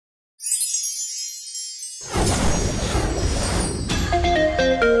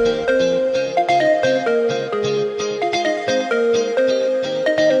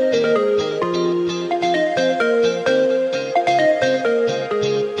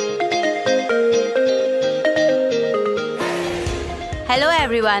Hello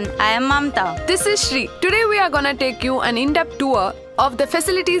everyone, I am Mamta. This is Shri. Today we are gonna take you an in-depth tour of the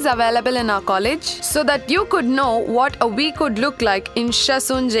facilities available in our college so that you could know what a week could look like in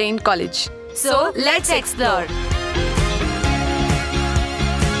Shasun Jain College. So let's explore.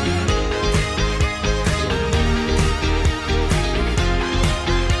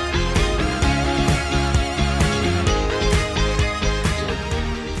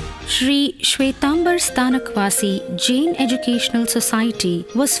 Shri Shwetambar Stanakwasi Jain Educational Society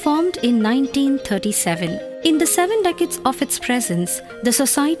was formed in 1937. In the 7 decades of its presence, the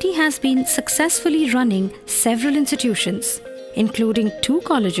society has been successfully running several institutions, including 2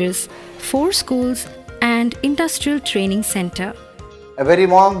 colleges, 4 schools, and industrial training center. A very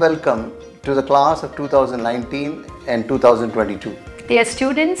warm welcome to the class of 2019 and 2022. Dear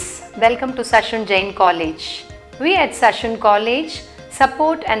students, welcome to Shasun Jain College. We at Shasun College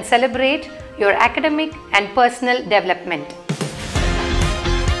support and celebrate your academic and personal development.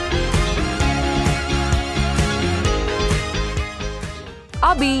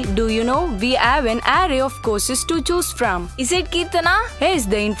 Abhi, do you know we have an array of courses to choose from? Is it Kirtana? Yes,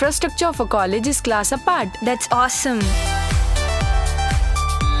 the infrastructure of a college is class apart. That's awesome.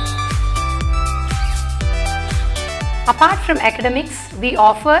 Apart from academics, we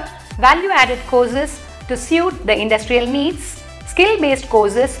offer value-added courses to suit the industrial needs, skill-based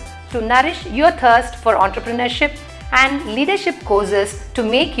courses to nourish your thirst for entrepreneurship, and leadership courses to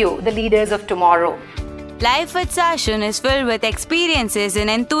make you the leaders of tomorrow. Life at Shasun is filled with experiences and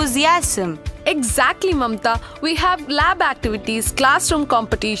enthusiasm. Exactly, Mamta. We have lab activities, classroom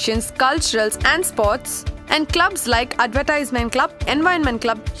competitions, culturals and sports, and clubs like Advertisement Club, Environment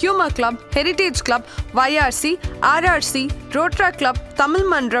Club, Humor Club, Heritage Club, YRC, RRC, Rotary Club, Tamil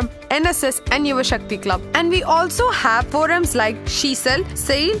Mandram, NSS and Yuva Shakti Club. And we also have forums like SheSell,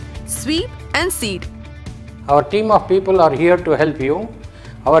 Sail, Sweep and Seed. Our team of people are here to help you.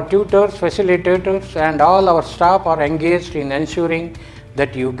 Our tutors, facilitators and all our staff are engaged in ensuring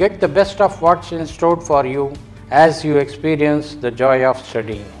that you get the best of what's in store for you as you experience the joy of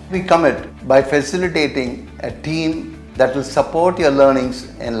studying. We commit by facilitating a team that will support your learnings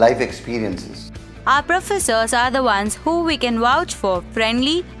and life experiences. Our professors are the ones who we can vouch for,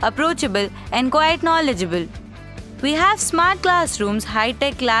 friendly, approachable and quite knowledgeable. We have smart classrooms,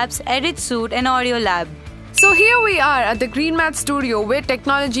 high-tech labs, edit suite and audio lab. So here we are at the Green Mat Studio where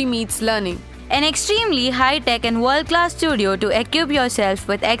technology meets learning. An extremely high-tech and world-class studio to equip yourself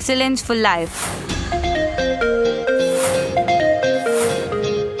with excellence for life.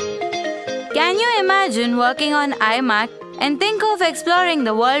 Can you imagine working on iMac and think of exploring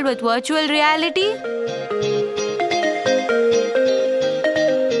the world with virtual reality?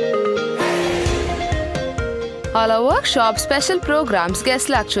 All our workshops, special programs, guest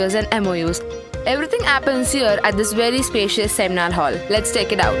lectures and MOUs. Everything happens here at this very spacious seminar hall. Let's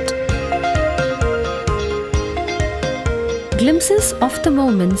take it out. Glimpses of the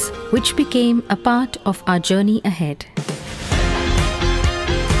moments which became a part of our journey ahead.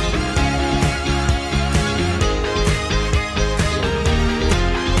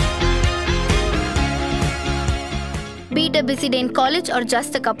 Be it a busy day in college or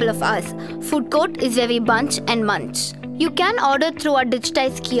just a couple of hours, food court is where we bunch and munch. You can order through our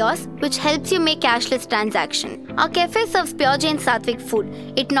digitized kiosk, which helps you make cashless transaction. Our cafe serves pure Jain Sattvic food.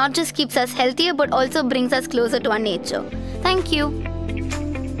 It not just keeps us healthier but also brings us closer to our nature. Thank you.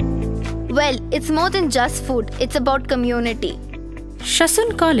 Well, it's more than just food, it's about community.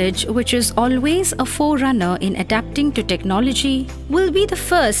 Shasun College, which is always a forerunner in adapting to technology, will be the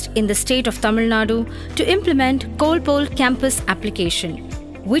first in the state of Tamil Nadu to implement Coal Campus application,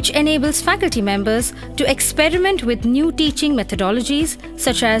 which enables faculty members to experiment with new teaching methodologies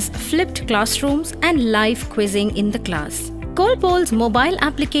such as flipped classrooms and live quizzing in the class. Coalpol's mobile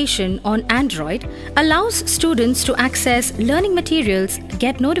application on Android allows students to access learning materials,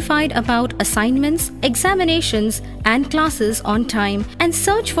 get notified about assignments, examinations, and classes on time, and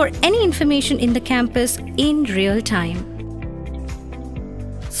search for any information in the campus in real time.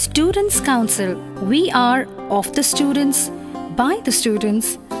 Students' Council. We are of the students, by the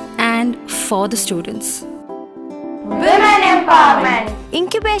students, and for the students. Women Empowerment!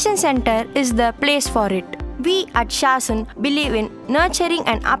 Incubation Center is the place for it. We at Shasun believe in nurturing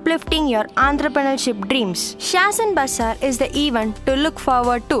and uplifting your entrepreneurship dreams. Shasun Bazaar is the event to look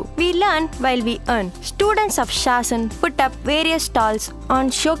forward to. We learn while we earn. Students of Shasun put up various stalls on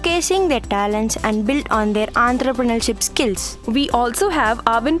showcasing their talents and build on their entrepreneurship skills. We also have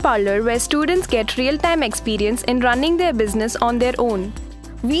Avin Parlor where students get real-time experience in running their business on their own.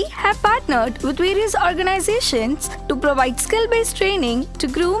 We have partnered with various organizations to provide skill-based training to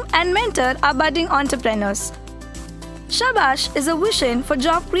groom and mentor our budding entrepreneurs. Shabash is a vision for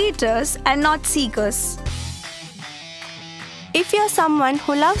job creators and not seekers. If you're someone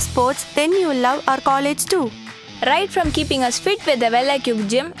who loves sports, then you'll love our college too. Right from keeping us fit with a well-equipped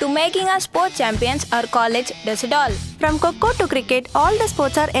gym to making us sport champions, our college does it all. From Kho-Kho to cricket, all the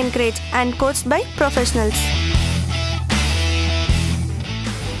sports are encouraged and coached by professionals.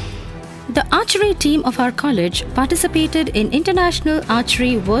 The archery team of our college participated in International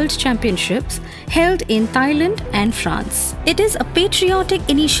Archery World Championships held in Thailand and France. It is a patriotic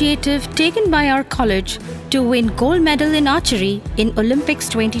initiative taken by our college to win gold medal in archery in Olympics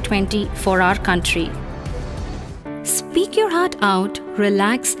 2020 for our country. Speak your heart out,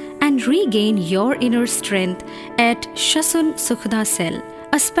 relax and regain your inner strength at Shasun Sukhda Cell,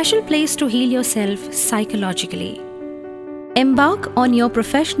 a special place to heal yourself psychologically. Embark on your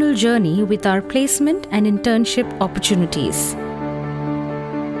professional journey with our placement and internship opportunities.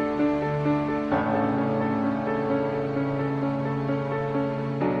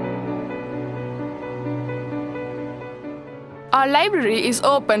 Our library is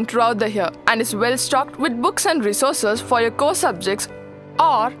open throughout the year and is well stocked with books and resources for your core subjects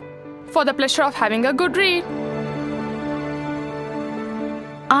or for the pleasure of having a good read.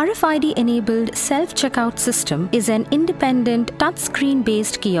 RFID-enabled self-checkout system is an independent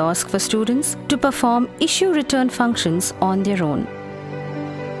touchscreen-based kiosk for students to perform issue return functions on their own.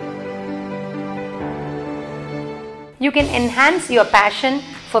 You can enhance your passion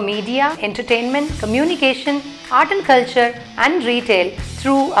for media, entertainment, communication, art and culture and retail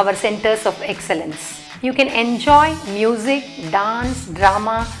through our centers of excellence. You can enjoy music, dance,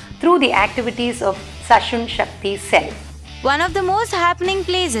 drama through the activities of Sashun Shakti Cell. One of the most happening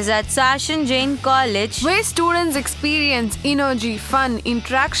places at Sashun Jain College, where students experience energy, fun,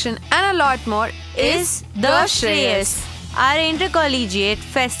 interaction and a lot more, is the Shreyas, our intercollegiate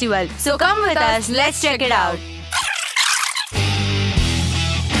festival. So come with us, let's check it out.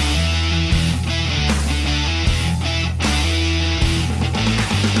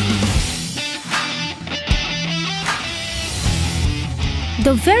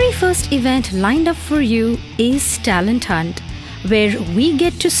 The very first event lined up for you is Talent Hunt, where we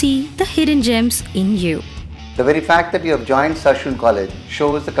get to see the hidden gems in you. The very fact that you have joined Sashun College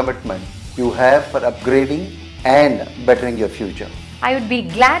shows the commitment you have for upgrading and bettering your future. I would be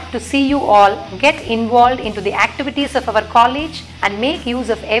glad to see you all get involved into the activities of our college and make use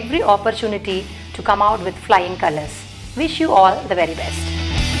of every opportunity to come out with flying colors. Wish you all the very best.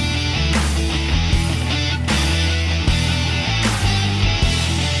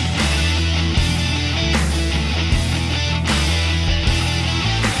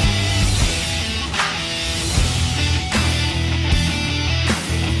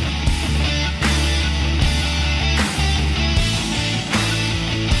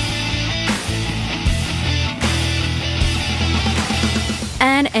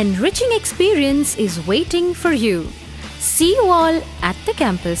 An enriching experience is waiting for you. See you all at the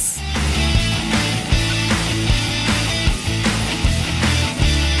campus.